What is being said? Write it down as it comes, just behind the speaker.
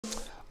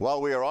Well,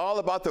 we are all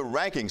about the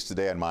rankings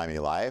today in Miami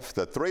Life.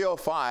 The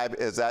 305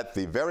 is at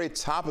the very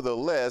top of the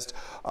list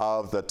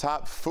of the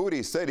top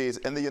foodie cities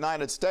in the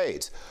United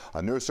States.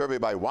 A new survey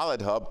by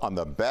Wallet Hub on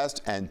the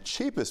best and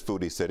cheapest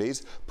foodie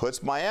cities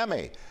puts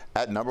Miami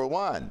at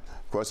 #1.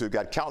 Of course, we've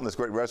got countless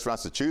great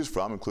restaurants to choose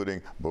from,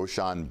 including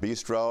Boshan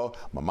Bistro,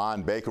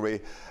 Maman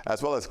Bakery,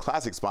 as well as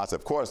classic spots,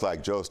 of course,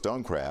 like Joe's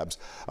Stone Crabs.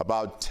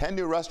 About 10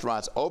 new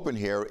restaurants open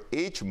here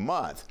each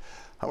month.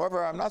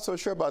 However, I'm not so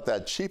sure about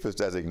that cheapest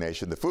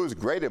designation. The food's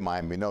great in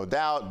Miami, no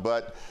doubt,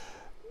 but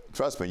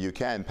trust me, you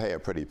can pay a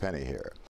pretty penny here.